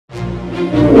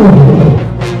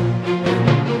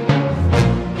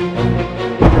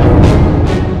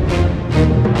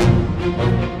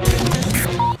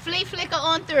Flea flicker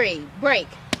on 3. Break.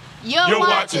 You're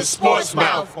watching Sportz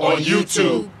Mouth on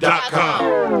YouTube.com.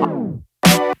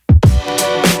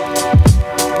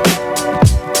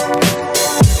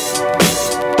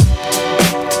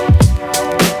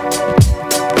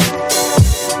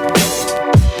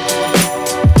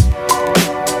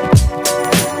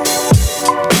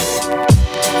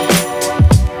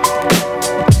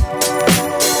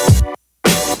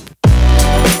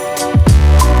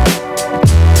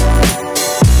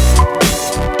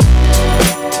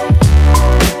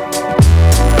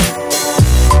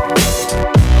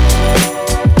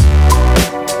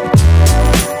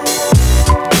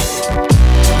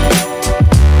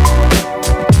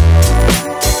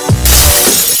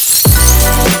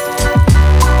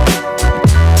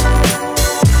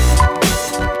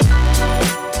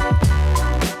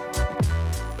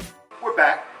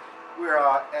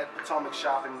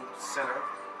 Shopping Center,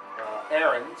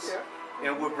 Aaron's,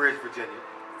 in Woodbridge, Virginia.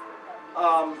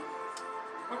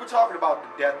 We were talking about the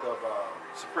death of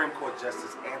Supreme Court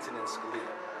Justice Antonin Scalia,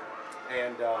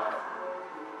 and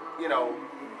you know,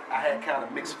 I had kind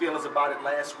of mixed feelings about it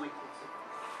last week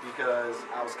because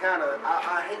I was kind of,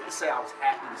 I hate to say I was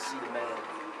happy to see the man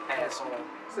pass on,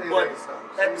 but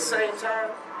at the same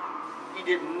time, he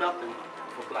did nothing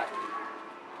for black people,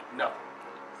 nothing.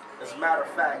 As a matter of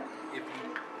fact, if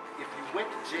you went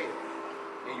to jail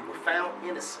and you were found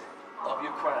innocent of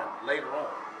your crime later on,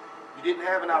 you didn't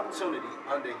have an opportunity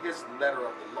under his letter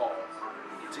of the law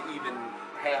to even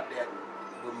have that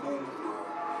removed or,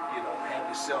 you know, have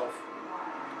yourself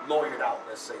lawyered out,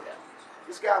 let's say that.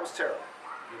 This guy was terrible.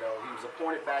 You know, he was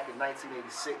appointed back in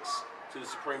 1986 to the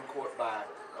Supreme Court by,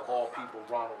 of all people,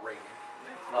 Ronald Reagan.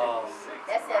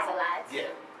 That says a lot. Yeah.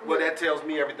 Well, that tells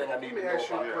me everything I need to know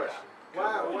about a question.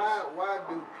 Why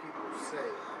do people say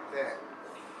that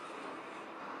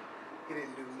he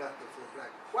didn't do nothing for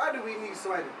black? Why do we need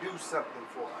somebody to do something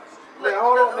for us? Now,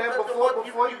 hold on, man.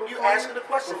 Before you asking the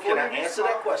question, can I answer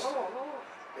that question? Hold on.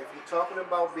 If you're talking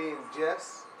about being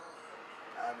just,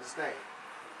 I understand.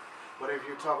 But if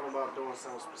you're talking about doing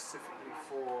something specifically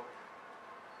for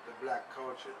the black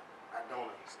culture, I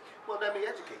don't understand. Well, let me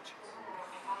educate you.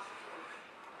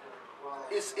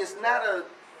 It's not a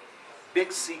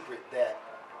big secret that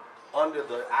under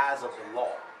the eyes of the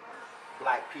law,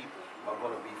 black people are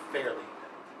going to be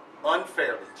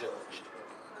unfairly judged.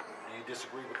 Do you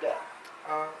disagree with that?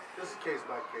 This is case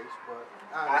by case, but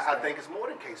I think it's more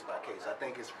than case by case. I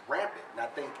think it's rampant, and I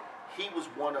think he was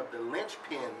one of the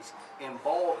linchpins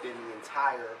involved in the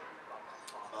entire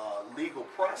legal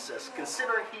process,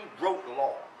 considering he wrote the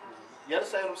law. You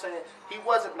understand what I'm saying? He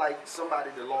wasn't like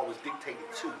somebody the law was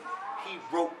dictated to. He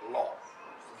wrote the law.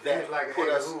 That like put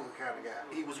us. Hoover kind of guy.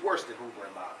 He was worse than Hoover,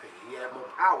 in my opinion. He had more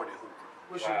power than Hoover.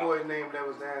 What's your boy name that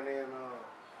was down there in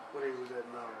what he was at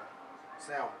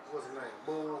Salmon? What's his name?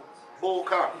 Bull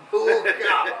Connor. Bull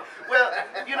Connor. Well,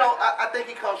 you know, I think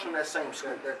he comes from that same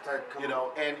school. That type, you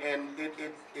know, and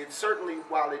it certainly,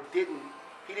 while he didn't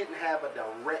have a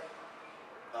direct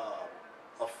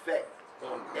effect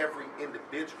on every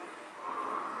individual,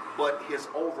 but his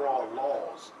overall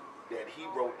laws that he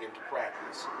wrote into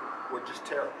practice were just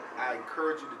terrible. I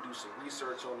encourage you to do some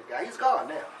research on the guy. He's gone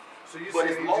now. So you but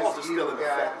his laws are still in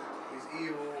effect. He's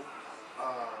evil.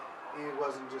 He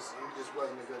just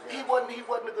wasn't a good guy. He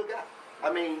wasn't a good guy. I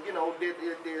mean, you know,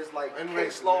 there's like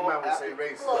case law. Well, 9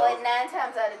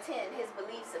 times out of 10, his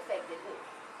beliefs affected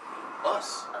who?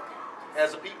 Us. Okay.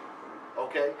 As a people.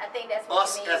 Okay. I think that's what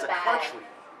us you mean as a country.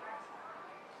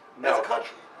 As a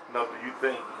country. Now, do you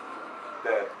think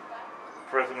that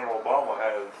President Obama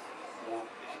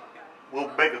will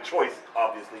make a choice,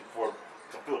 obviously,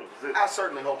 to fill the position? I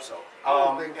certainly hope so. I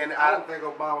don't think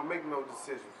Obama make no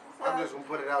decision. I'm just gonna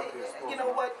put it out there. You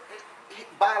know what?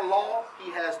 By law,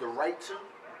 he has the right to.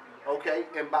 Okay,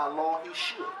 and by law, he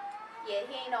should. Yeah,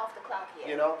 he ain't off the clock yet.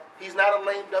 You know, he's not a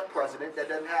lame duck president. That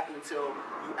doesn't happen until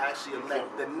you actually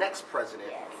elect the next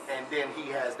president, and then he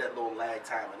has that little lag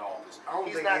time in office. I don't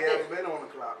think he ever been on the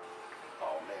clock.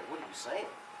 Oh man, what are you saying?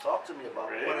 Talk to me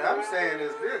about it. What I'm saying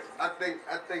is this. I think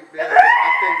there's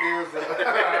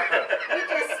We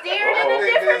just steered in a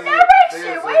different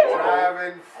direction. Wait a minute.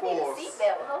 Driving force. I need a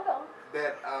seatbelt. Hold on.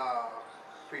 That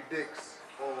predicts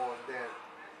or that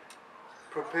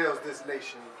propels this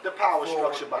nation. The power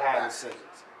structure behind the scenes.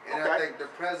 And I think the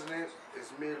president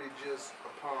is merely just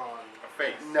a pawn. A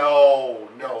face. No,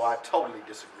 I totally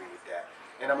disagree with that.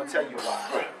 And I'm going to tell you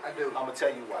why. I do. I'm going to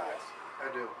tell you why.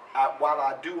 I do. While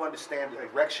I do understand the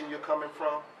direction you're coming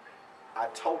from, I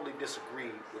totally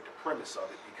disagree with the premise of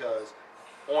it, because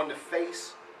on the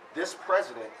face, this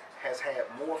president has had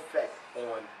more effect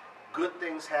on good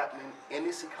things happening in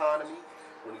this economy.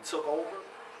 When he took over,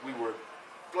 we were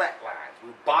flatlined.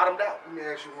 We bottomed out. Let me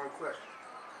ask you one question.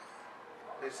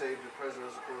 They say the president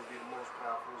is supposed to be the most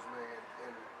powerful man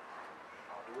in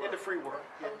the world. In the free world.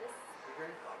 Yeah.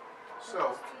 Okay.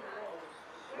 So,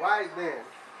 why then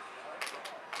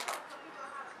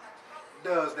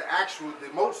does the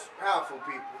most powerful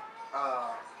people,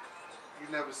 you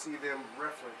never see them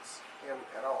reference him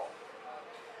at all?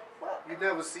 Well, you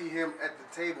never see him at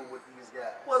the table with these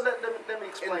guys. Well, let me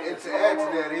explain. And to add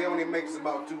to that, he only makes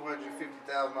about $250,000 a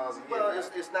year. Well,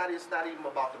 it's not even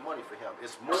about the money for him.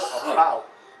 It's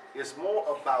more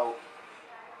about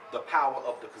the power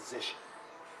of the position.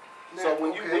 Now, So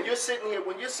when you're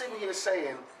sitting here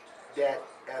saying that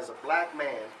as a black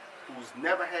man who's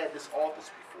never had this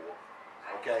office before,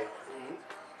 okay,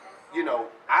 you know,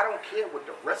 I don't care what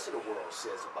the rest of the world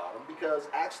says about him because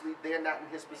actually they're not in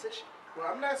his position. Well,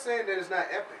 I'm not saying that it's not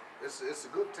epic. It's a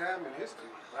good time in history,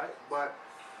 right? But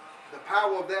the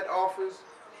power of that office,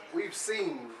 we've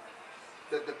seen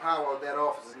that the power of that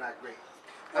office is not great.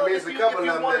 Well, I mean, it's a couple of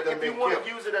them that have if been you want killed.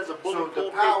 to use it as a bullet So the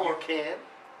pulpit, power, you can.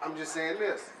 I'm just saying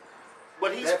this.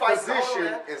 But he's that fighting.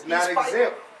 position is he's not fighting,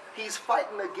 exempt. He's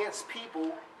fighting against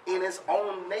people in his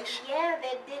own nation. Yeah,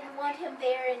 they didn't want him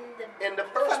there in the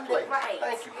first place. Right.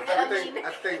 Thank you.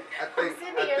 I think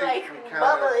sitting here like we kind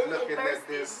Bubba of looking at bursting.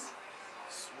 this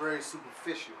very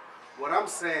superficial. What I'm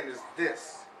saying is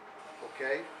this,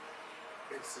 okay?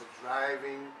 It's a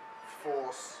driving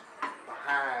force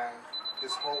behind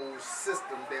this whole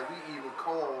system that we even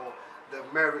call the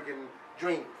American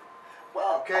dream.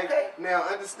 Well, Okay? Now,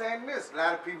 understand this. A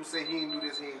lot of people say he ain't do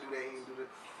this, he ain't do that, he ain't do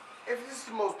that. If this is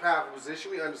the most powerful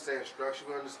position, we understand structure,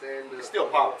 we understand the... It's still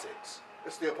politics.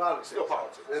 It's still politics. Still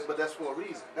politics. But that's for a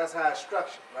reason. That's how it's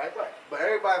structured, right? Right. But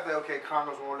everybody say, okay,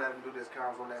 Congress won't let him do this,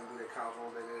 Congress won't let him do that, Congress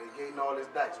won't let him do that. They're getting all this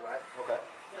dice, right? Okay.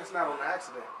 That's not on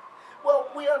accident. Well,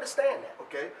 we understand that.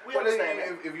 Okay? We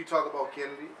understand if you talk about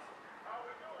Kennedy,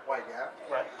 white guy.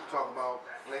 Right. You talk about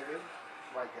Lincoln,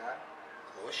 white guy.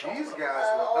 Well, sure. These guys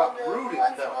were all the uprooted,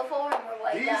 ones though. before him were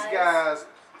white These guys,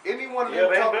 any one of Yeah,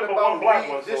 them they talking remember about one black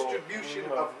one, so, redistribution you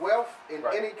know. of wealth in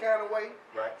Right. any kind of way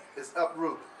Right. is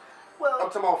uprooted. Well, I'm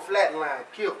talking about flatline,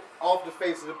 killed, off the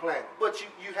face of the planet. but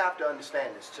you have to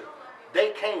understand this too.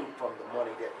 They came from the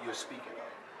money that you're speaking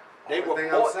of. They The were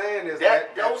thing bought. I'm saying is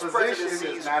that those position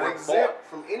presidencies is not were exempt bought.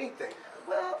 from anything.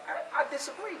 Well, I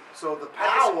disagree. So the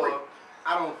I disagree. power,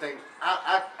 I don't think,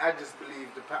 I just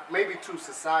believe the power, maybe to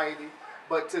society,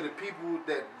 but to the people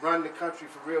that run the country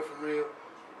for real,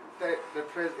 that the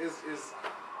president is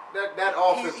that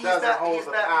office doesn't hold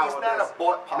the power He's not a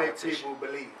bought that make politician. people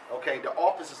believe. Okay, the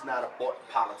office is not a bought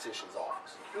politician's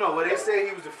office. No, but they Okay. say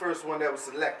he was the first one that was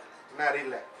selected, not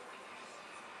elected.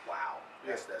 Wow.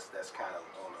 Yeah. That's kind of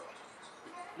on a.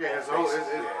 Yeah,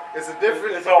 it's a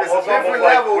different, It's it's almost a different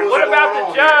like, level. what what's about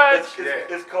going the on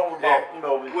judge? It's called about, you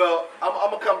know. Well, I'm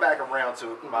gonna come back around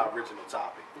to my original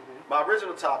topic. My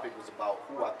original topic was about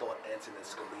who I thought Antonin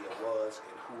Scalia was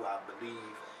and who I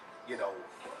believe, you know,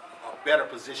 a better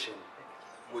position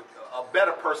would, a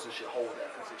better person should hold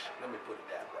that position. Let me put it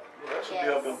that way.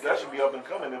 Well, that should be up and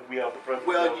coming if we have the president.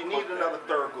 Well, you need another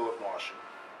Thurgood Marshall.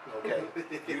 Okay,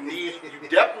 you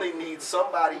definitely need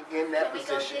somebody in that Can we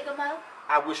go position. dig him out?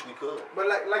 I wish we could. But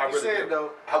like I you really said do.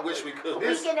 though, I wish we could.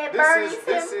 We can embrace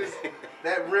this him. is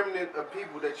that remnant of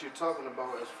people that you're talking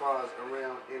about as far as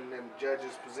around in them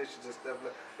judges positions and stuff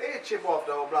like they chip off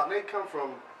the whole block. They come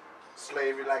from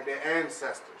slavery like their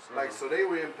ancestors. Like so they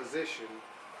were in position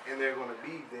and they're gonna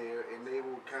be there and they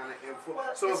will kinda influence.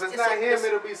 Well, So if it's it's not him, a-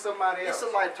 it'll be somebody else. It's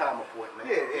a lifetime appointment.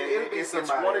 Yeah, it'll be It's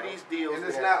somebody one of else. these deals. And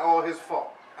it's that- not all his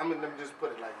fault. I mean, let me just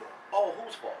put it like that. Oh,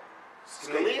 whose fault?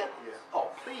 Scalia? Yeah. Oh,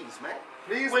 please, man.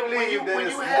 Please When believe you- that when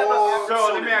it's you have more.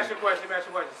 So let me ask you a question.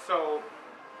 So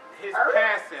his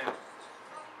passing,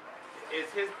 is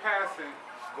his passing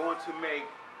going to make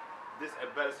this a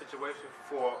better situation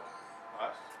for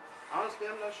us? Honestly,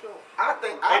 I'm not sure. I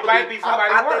think It might be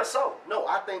somebody I think worse. so. No,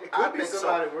 I think It could I be think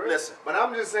somebody so. worse. Listen, But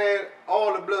I'm just saying,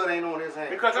 all the blood ain't on his hands.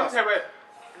 Because I'm Trust me. telling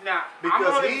you, now Because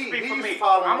I'm only he- speak for he's me.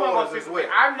 following I'm only orders gonna as speak for me.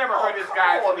 well. I've never heard this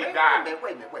guy until he died.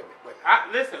 Wait a minute.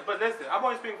 Listen. I'm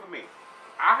only speaking for me.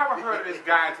 I haven't heard of this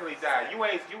guy until he died. You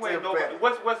ain't Tim nobody. Petty.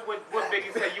 What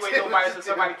Biggie said? You ain't nobody until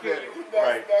somebody kill you.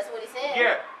 That's what he said.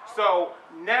 Yeah. So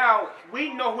now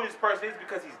we know who this person is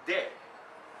because he's dead.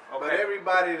 Okay. But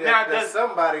everybody Now, that does-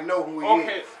 somebody know who he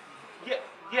Okay. is.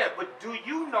 Yeah. But do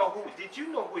you know who? Did you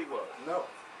know who he was? No.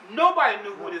 Nobody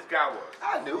knew who this guy was.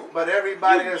 I knew. But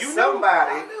everybody You and knew?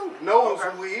 somebody I knew. knows Okay.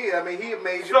 who he is. I mean, he a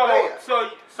major player. So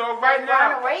right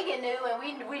now, Ronald Reagan knew, and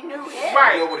we knew him.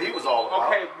 Right. You know what he was all about.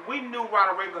 okay, we knew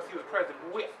Ronald Reagan because he was president.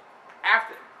 But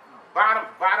after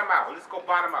bottom out. Let's go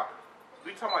bottom out.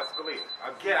 We talking about Scalia.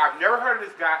 Again, I've never heard of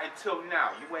this guy until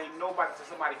now. You ain't nobody to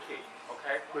somebody kid.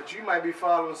 Okay. But you might be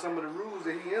following some of the rules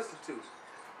that he institutes.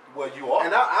 Well, you are.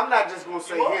 And I'm not just going to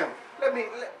say You are. him.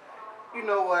 You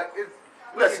know what? We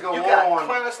Listen, can go you got on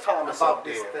Clarence Thomas about up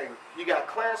this there. thing. You got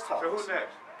Clarence Thomas. So who's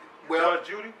next? Well, Judge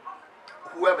Judy.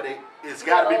 whoever it's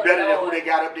got to be better than who they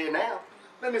got up there now.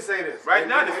 Let me say this. Right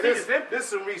now, the And seat is empty. this is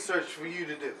some research for you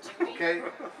to do, okay?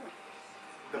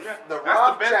 The Yeah, that's the best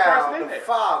Rothschild, person in the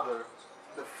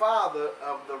there. father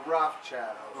of the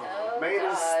Rothschild, Oh, made a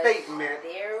gosh. statement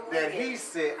There we that go. he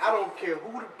said, I don't care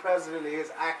who the president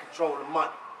is, I control the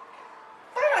money.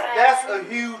 That's a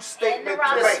huge statement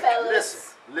to make.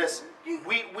 Rockefellers. Listen.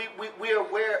 We're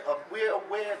aware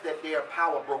that there are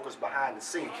power brokers behind the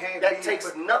scenes. Can't That be, takes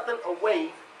but- nothing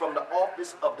away from the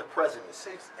office of the presidency.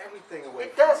 It takes everything away.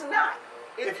 It from does you. not.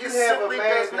 If you It have a simply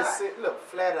man does that not. said, look,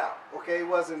 flat out, okay, it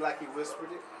wasn't like he whispered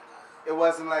it. It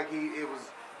wasn't like it was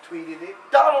tweeted it.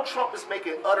 Donald Trump is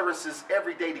making utterances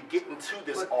every day to get into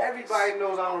this But office. everybody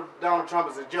knows Donald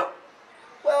Trump is a joke.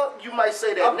 Well, you might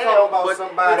say that I'm now, talking about but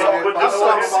somebody we're that- talking I'm about talking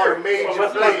something about a serious. major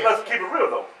Well, player. let's keep it real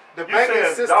though. The You banking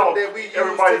saying system Donald, that we use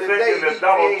everybody to today, thinking he that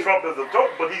Donald created. Trump is a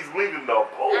joke, but he's leading the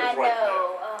polls I know. right now.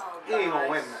 Oh, He ain't gonna gosh.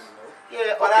 win nothing though.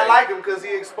 Yeah, But okay. I like him because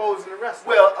he exposing the rest.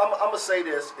 Well, I'm gonna say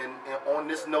this, and on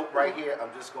this note right here, I'm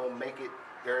just gonna make it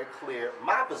very clear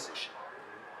my position.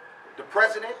 The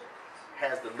president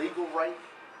has the legal right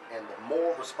and the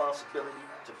moral responsibility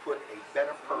to put a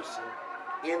better person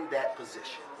in that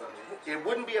position. It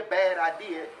wouldn't be a bad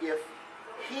idea if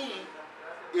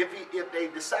they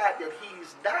decide that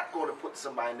he's not going to put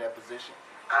somebody in that position.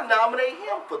 I nominate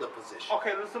him for the position.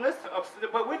 Okay, so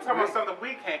but we're talking about something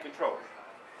we can't control.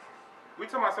 We're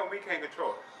talking about something we can't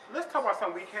control. Let's talk about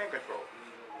something we can control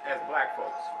as black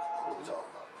folks. What we talking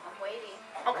about? I'm waiting.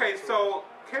 Okay, so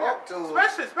Talk to him.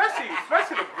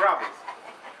 especially the brothers.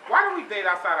 Why do we date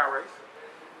outside our race?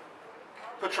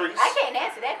 Patrice. I can't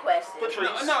answer that question.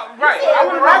 Patrice. No, right. said I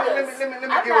would brothers. rather. Let me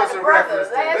I'm give not us a a brother. reference.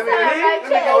 Then. Last Let me time I give us a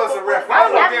checked, reference. Why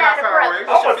would we I'm date not a outside our brother. race?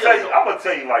 I'm gonna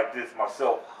tell you like this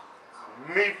myself.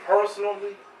 Me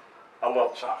personally, I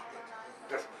love chocolate.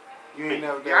 That's You ain't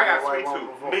never Yeah, I got dealt with a white sweet woman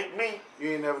tooth. before. me. You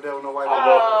ain't never dealt with no white I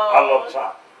woman. love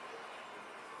chocolate.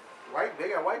 White, they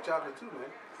got white chocolate too, man.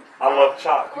 I love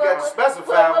chocolate. You got to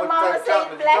specify what Mama type of say,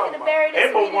 chocolate black you're and the talking berry, the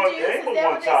Ain't but sweet one, and juice. ain't Is but that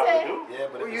one what they chocolate, say? dude. Yeah,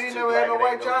 but Well, if you it's ain't too never had black, no it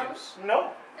white ain't chocolate? use. No.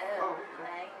 Oh,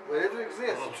 Well, it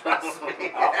exists. Trust me.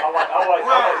 Well,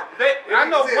 I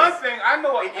know exists. one thing. I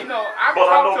know. I've But I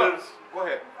talked know to. there's- Go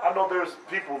ahead. I know there's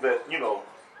people that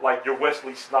like your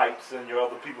Wesley Snipes and your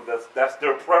other people. That's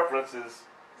their preferences.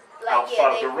 like, outside yeah,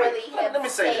 of they the race. really have Let me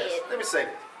say said. this. Let me say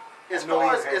this. No, he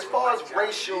has As far white as chocolate.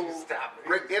 racial, You stop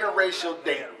it. interracial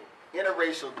dating,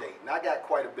 I got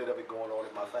quite a bit of it going on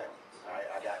in my family. All right,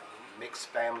 I got mixed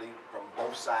family from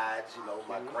both sides. You know,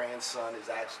 my grandson is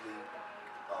actually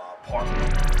part of it.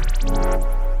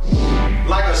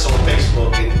 Like us on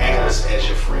Facebook and add us as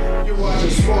your friend. You're watching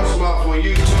Sportz Mouth on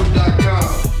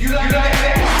YouTube.com. You like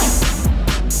that?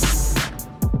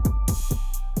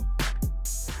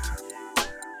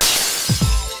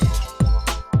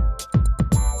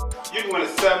 You can win a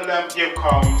 7-Eleven gift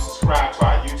card when you subscribe to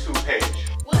our YouTube page.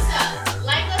 What's up?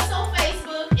 Like us on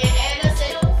Facebook and add us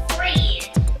as your friend.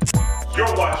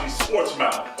 You're watching Sportz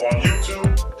Mouth on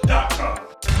YouTube.com.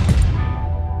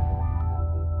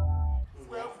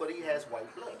 Well, but he has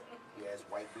white blood. He has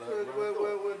white blood. Where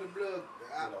the blood?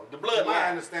 The bloodline. I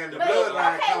understand the But,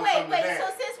 bloodline okay, comes wait, from the wait. dad. So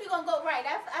since we're gonna go right,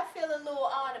 I feel a little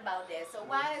odd about that. So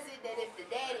why is it that if the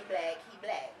daddy black, he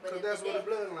black? But Because if that's the where the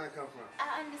dad- bloodline comes from.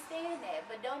 I understand that,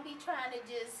 but don't be trying to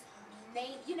just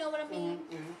name. You know what I mean?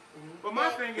 But my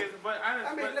thing is, but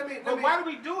why do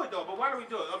we do it though? But why do we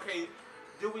do it? Okay,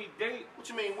 do we date? What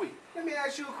you mean we? Let me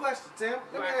ask you a question, Tim.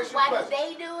 Let me Why ask you a Why do question.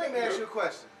 they do Let me it? ask you a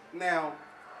question. Now,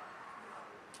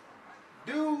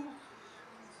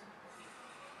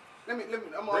 I'm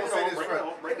gonna say this first.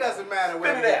 It doesn't matter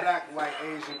whether Spit it you're out. black, white,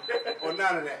 Asian, or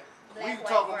none of that. Black, We white,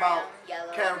 talking brown, about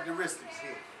yellow. characteristics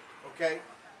here, okay?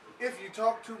 If you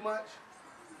talk too much,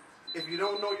 if you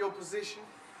don't know your position,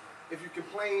 if you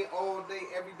complain all day,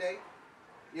 every day,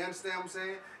 you understand what I'm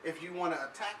saying? If you want to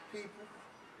attack people,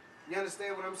 you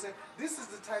understand what I'm saying? This is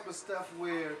the type of stuff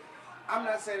where I'm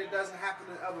not saying it doesn't happen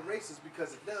in other races,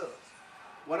 because it does.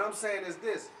 What I'm saying is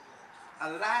this: a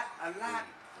lot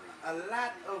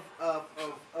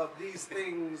of these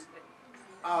things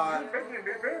are,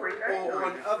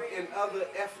 or in other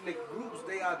ethnic groups,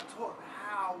 they are taught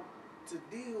how to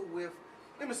deal with.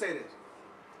 Let me say this.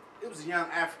 It was a young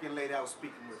African lady I was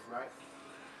speaking with, right?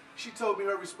 She told me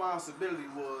her responsibility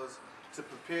was to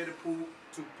prepare the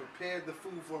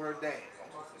food for her dad.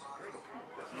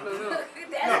 No.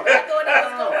 That's what I thought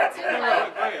I was going to.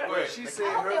 Like, Go ahead. She said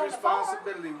her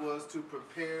responsibility was to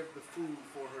prepare the food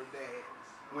for her dad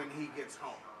when he gets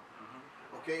home.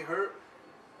 Okay, her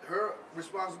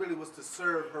responsibility was to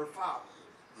serve her father,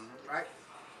 right?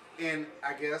 And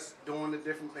I guess doing the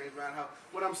different things around her.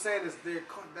 What I'm saying is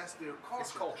that's their culture.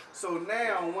 It's culture. So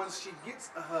now, once she gets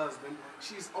a husband,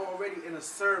 she's already in a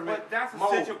servant But that's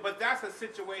a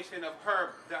situation of her.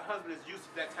 The husband is used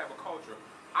to that type of culture.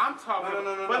 I'm talking.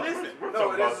 No. But listen.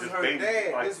 No, this is her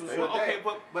dad. This was her dad. Okay,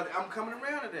 but I'm coming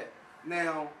around to that.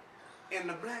 Now, in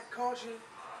the black culture,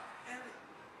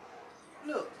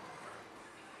 look,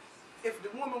 if the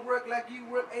woman work like you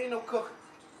work, ain't no cooking.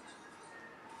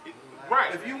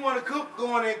 Right. If you want to cook,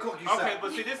 go in there and cook yourself. Okay,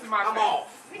 but see, this is my I'm thing.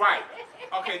 off. Right.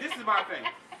 Okay, this is my thing.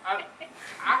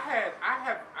 I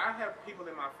have people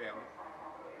in my family,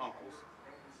 uncles,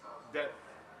 that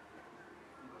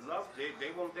love. They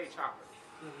want their chocolate.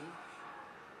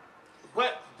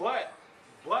 But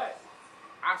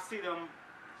I see them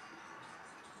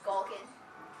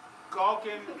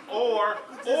gawking, or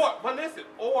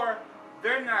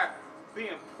they're not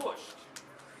being pushed.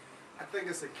 I think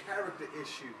it's a character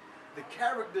issue. The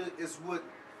character is what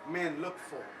men look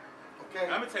for. Okay.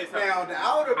 Let me tell you something. Now the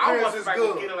outer I appearance want is somebody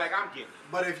to good, get it like I'm getting.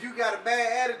 but if you got a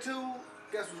bad attitude,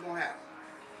 guess what's gonna happen?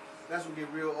 That's gonna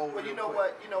get real over. Well, you know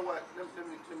what?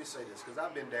 Let me say this, because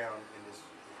I've been down in this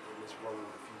road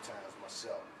a few times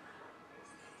myself.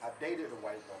 I dated a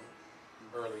white woman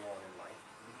early on in life.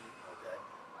 Okay,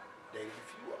 dated a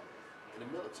few of them in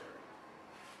the military.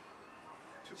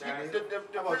 Chinese?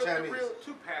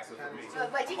 Too passive for me.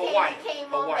 But you Hawaii. came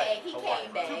on back. He Hawaii.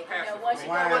 came back. Too You passive know, once for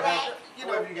you me. go Hawaiian, back.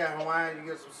 what if you got Hawaiian, you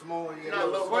get some Samoan, you get No,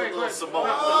 a little Go ahead. more Samoan.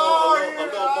 Oh, A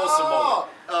little more Samoan.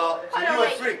 Hold you on, a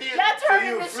wait. freak. Y'all So turning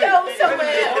you the a freak. show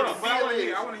somewhere Hold else. on, but I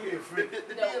want to hear.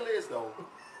 The deal is, though,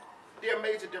 there are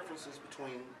major differences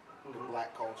between the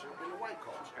black culture and the white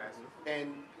culture.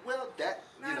 And, well, that,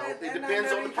 it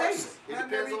depends on the person. It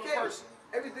depends on the person.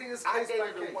 Everything is I case by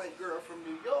dated a case. white girl from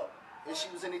New York, and she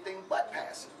was anything but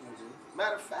passive.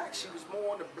 Matter of fact, she was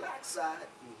more on the black side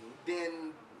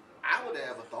than I would have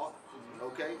ever thought.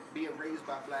 Okay, being raised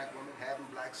by black women, having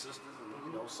black sisters,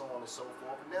 and so on and so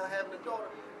forth, and now having a daughter.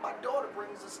 My daughter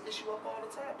brings this issue up all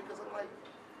the time because I'm like,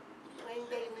 you ain't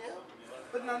dating him.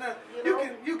 But no, You know?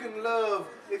 you can love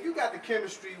if you got the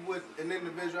chemistry with an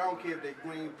individual. I don't care if they're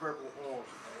green, purple, orange.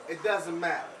 It doesn't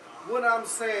matter. What I'm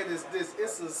saying is this: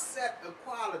 it's a set of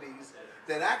qualities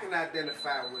that I can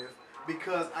identify with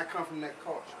because I come from that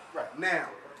culture. Right. Now,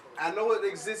 I know it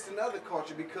exists in other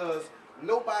culture because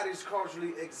nobody's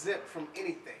culturally exempt from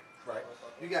anything. Right.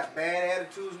 You got bad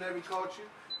attitudes in every culture.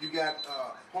 You got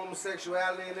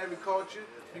homosexuality in every culture.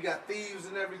 You got thieves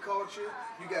in every culture.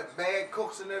 You got bad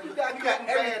cooks in every. You got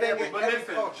everything in But every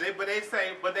listen, culture. but they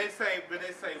say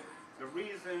the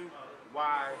reason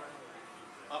why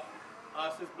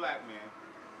us as black men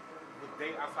would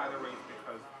date outside the race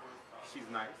because she's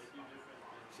nice.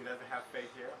 She doesn't have fake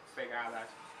hair, fake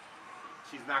eyelashes.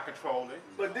 She's not controlling.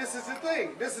 But this is the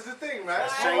thing. This is the thing, right?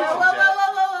 That's Wait, changing,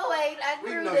 wait. I We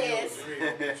grew know this. yours real. We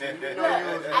Look, know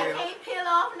yours I real. can't peel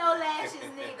off no lashes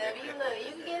neither. If you look,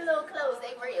 you can get a little close.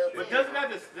 They real. But doesn't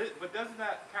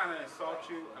that kind of insult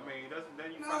you? I mean,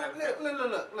 then you No, find out.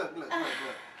 look.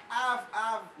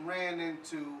 I've ran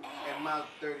into, in my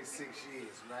 36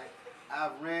 years, right?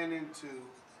 I've ran into,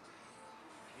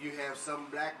 you have some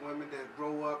black women that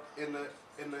grow up in a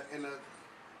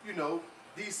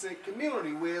decent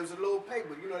community where it was a little paper.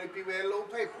 They people had a little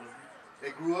paper. They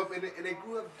grew up in it, and they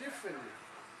grew up differently.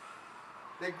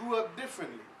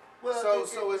 Well,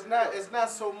 So it's not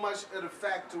so much of the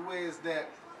factor where it's that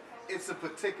it's a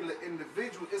particular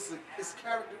individual. It's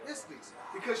characteristics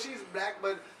because she's black,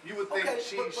 but you would think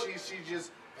she's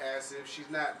just passive. She's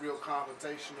not real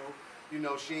confrontational.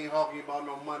 She ain't hawking about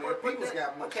no money. People's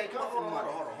got money. Okay, hold on.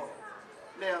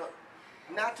 Now,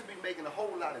 not to be making a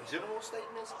whole lot of general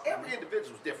statements, every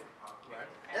individual's different. Right.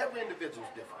 Every individual's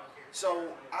different. So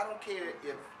I don't care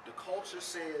if the culture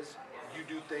says you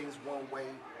do things one way.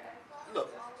 Look,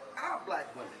 our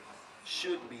black women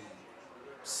should be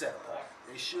set apart.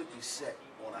 They should be set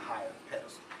on a higher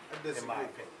pedestal. I disagree. In my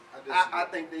opinion, I disagree. I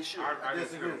think they should. I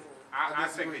disagree. I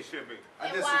think they should be. I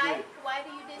And disagree. why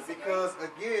do you disagree? Because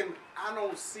again, I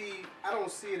don't see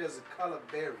it as a color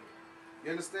barrier. You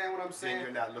understand what I'm saying? Then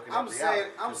you're not looking at I'm reality,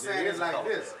 saying 'cause there it is a like color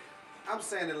this. barrier. I'm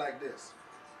saying it like this.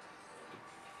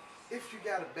 if you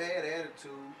got a bad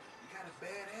attitude, you got a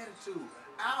bad attitude.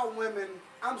 Our women,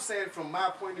 I'm saying from my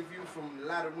point of view, from a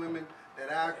lot of women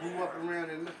that I grew up around,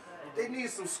 and they need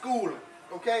some schooling,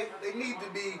 okay? They need to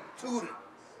be tutored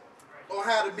on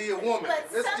how to be a woman. But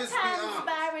Let's just be sometimes, honest.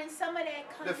 Byron, some of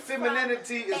that comes The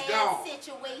femininity from is bad gone.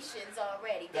 situations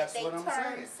already That's that they what I'm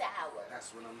turn saying. sour. That's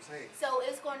what I'm saying. So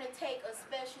it's going to take a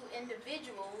special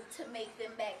individual to make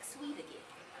them back sweet again.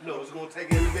 No, it's gonna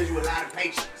take an individual with a lot of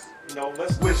patience. No,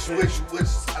 let's Which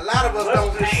a lot of us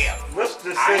don't have. Let's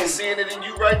just I ain't say. seeing it in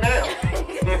you right now.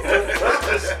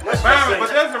 Let's Byron, but just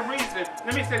say. there's a reason.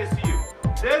 Let me say this to you.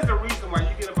 There's a reason why you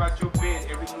get up out your bed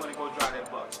every morning and go drive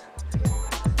that bus.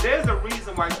 There's a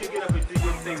reason why you get up and do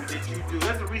your things that you do.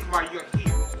 There's a reason why you're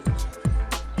here.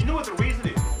 You know what the reason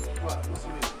is? What? What's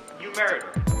the reason? You married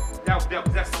her.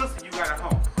 That sister you got at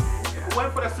home. If it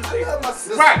wasn't for that sister, I love my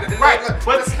sister. right.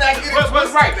 But Let's not get it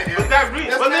twisted, right. man. But that reason.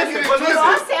 Let's But not listen. get it But twisted. You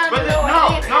all listen. sound But a little no.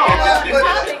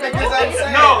 Because I'm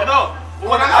saying, No.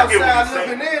 on the I get what outside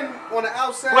you're looking in, on the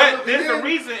outside But looking there's a in.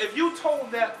 reason. If you told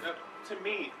that to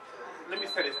me, let me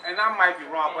say this, and I might be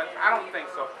wrong, but I don't think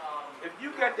so. If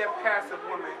you got that passive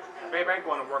woman, babe, I ain't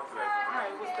going to work today. All right,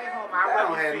 well, stay home. That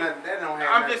don't have nothing. That don't have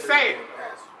I'm nothing just to do saying. with the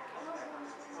past.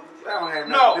 That don't have nothing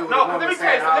to do No, with because the woman let me tell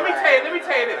you, saying, let me tell you, "All let me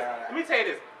tell you right, this. all right, Let me tell you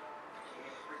this.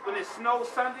 When it snows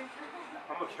Sunday,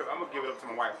 I'm gonna give it up to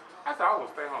my wife. I said I will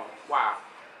stay home. Why?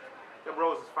 The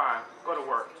rose is fine. Go to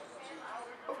work.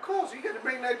 Of course, you got to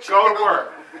bring that chicken Go to over.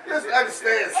 work. Let's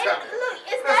understand And something. look,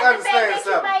 it's Let's not the fact understand that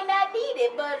you something. might not need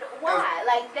it, but why?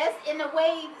 Like, that's in a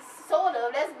way, sort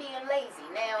of, that's being lazy.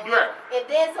 Now, You're right. if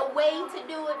there's a way to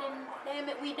do it, then damn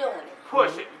it, we doing it.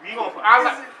 Push it. You gonna? I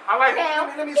like. Now,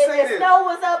 let me if say the this. snow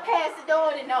was up past the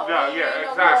door, then no, Yeah, we yeah, ain't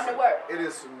no exactly. going to work. It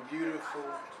is some beautiful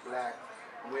black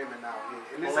women out here,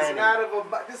 and this Plenty.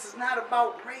 is not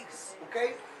about race,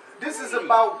 okay? This is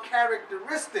about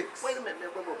characteristics. Wait a minute,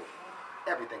 wait.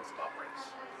 Everything's about race.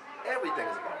 Everything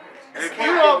is about race. And if It's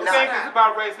you not- don't think it's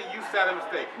about race, then you said a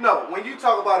mistake. No, when you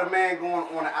talk about a man going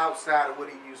on the outside of what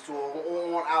he used to,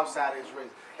 or on outside of his race,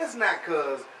 it's not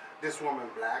because this woman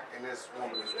black and this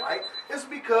woman is white. It's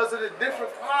because of the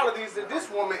different qualities that this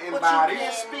woman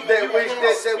embodies.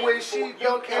 She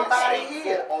don't embody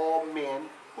here. For all men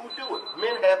who do it.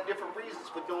 Men have different reasons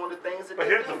for doing the things that But they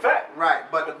here's do. the fact. Right,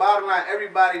 but the bottom line,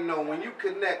 everybody know when you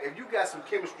connect, if you got some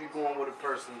chemistry going with a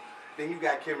person, then you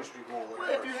got chemistry going with Well,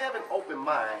 a if you person. have an open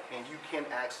mind and you can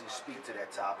actually speak to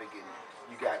that topic and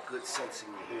you got good sense in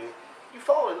your head, you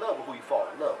fall in love with who you fall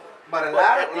in love with. But a But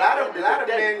lot at of the end of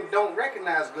the day- men don't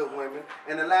recognize good women,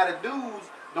 and a lot of dudes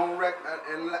don't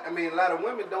a lot of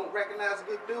women don't recognize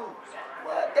good dudes.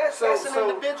 Well, that's So- an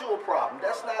individual problem.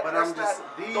 That's not. But that's I'm just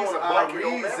not these throwing a are blanket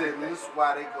on everything. reasons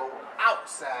why they go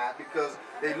outside, because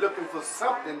they're looking for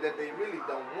something that they really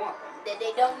don't want. That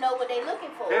they don't know what they're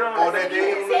looking for. They don't Or know. that You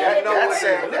they can don't say even know that- what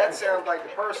they're looking That for. sounds like the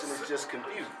person is just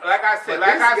confused. Like I But said,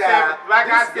 this guy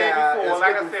before, is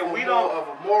like I looking said, for we more don't. of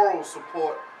a moral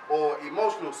support or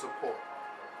emotional support.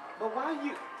 But why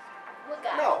you? What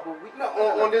guy? No, but we No,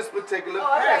 on this particular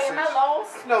Oh, okay, passage. am I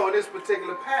lost? No, in this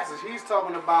particular passage, he's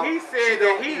talking about He said she that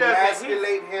don't he doesn't-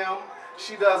 emasculate him.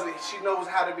 She doesn't. She knows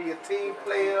how to be a team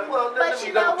player. Well, But she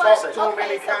you don't know talk what? to him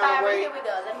any Okay, so kind of Byron, way. here we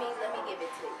go. Let me give it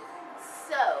to you.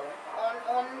 So,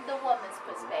 on the woman's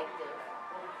perspective,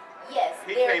 yes,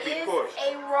 He there can't be is pushed.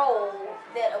 a role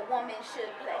that a woman should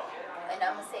play, and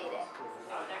I'm gonna say that.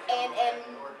 And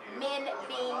men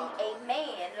being a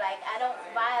man, like I don't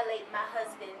violate my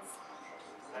husband's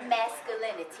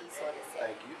masculinity, so to say.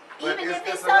 Thank you. But Even if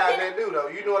it's it's a lot something. they do though.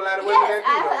 You know a lot of women Yes,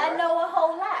 that do though, I right? know a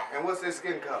whole lot. And what's their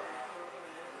skin color?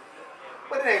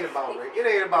 But it ain't about race. It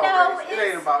ain't about No, race. It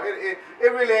ain't about it.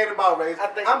 It really ain't about race. I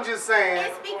think- I'm just saying.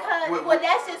 It's because, we- well,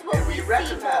 that's just what and we we see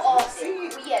recognize, more we often. see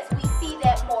it. Yes, we see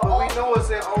that more But we often. know it's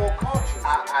in all cultures.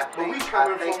 I But we think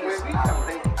coming I think from where it's- we I come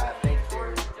think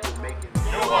they're making.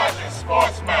 You're watching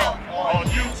Sportz Mouth on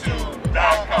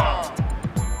YouTube.com.